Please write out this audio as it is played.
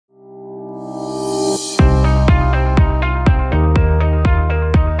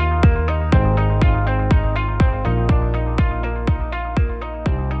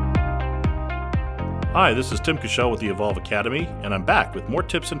Hi, this is Tim Kushel with the Evolve Academy, and I'm back with more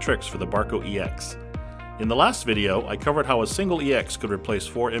tips and tricks for the Barco EX. In the last video, I covered how a single EX could replace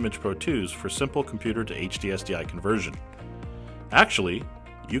 4 Image Pro 2s for simple computer to HD-SDI conversion. Actually,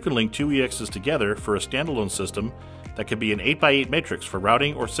 you can link 2 EXs together for a standalone system that could be an 8x8 matrix for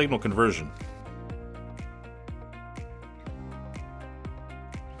routing or signal conversion.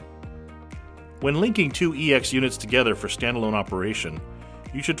 When linking 2 EX units together for standalone operation,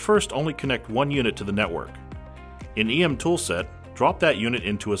 you should first only connect one unit to the network. In EM Toolset, drop that unit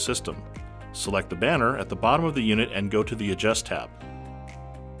into a system. Select the banner at the bottom of the unit and go to the Adjust tab.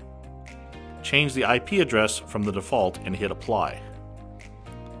 Change the IP address from the default and hit Apply.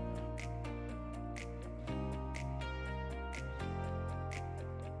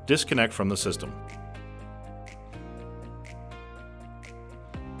 Disconnect from the system.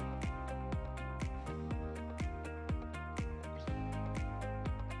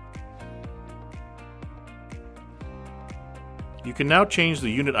 You can now change the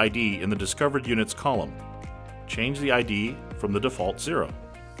unit ID in the Discovered Units column. Change the ID from the default 0.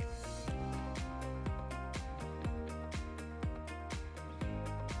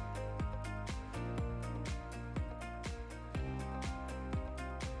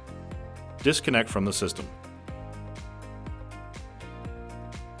 Disconnect from the system.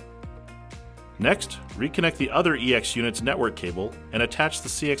 Next, reconnect the other EX unit's network cable and attach the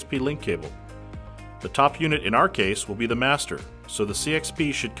CXP link cable. The top unit in our case will be the master, so the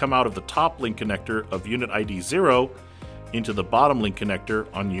CXP should come out of the top link connector of unit ID 0 into the bottom link connector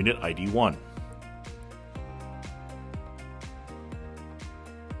on unit ID 1.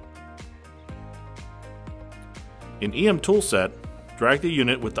 In EM Toolset, drag the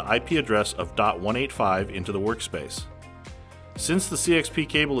unit with the IP address of .185 into the workspace. Since the CXP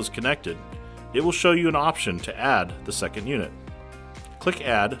cable is connected, it will show you an option to add the second unit. Click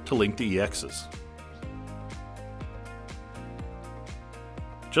Add to link the EXs.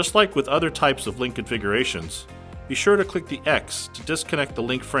 Just like with other types of link configurations, be sure to click the X to disconnect the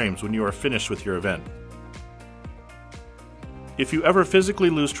link frames when you are finished with your event. If you ever physically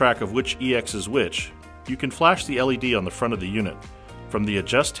lose track of which EX is which, you can flash the LED on the front of the unit from the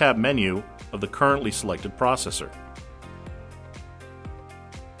Adjust tab menu of the currently selected processor.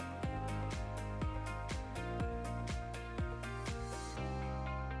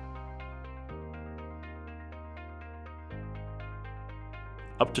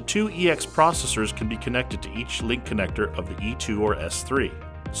 Up to 2 EX processors can be connected to each link connector of the E2 or S3.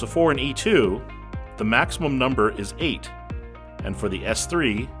 So for an E2, the maximum number is 8, and for the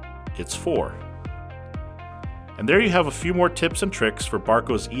S3, it's 4. And there you have a few more tips and tricks for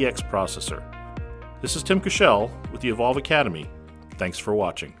Barco's EX processor. This is Tim Kushel with the Evolve Academy. Thanks for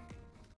watching.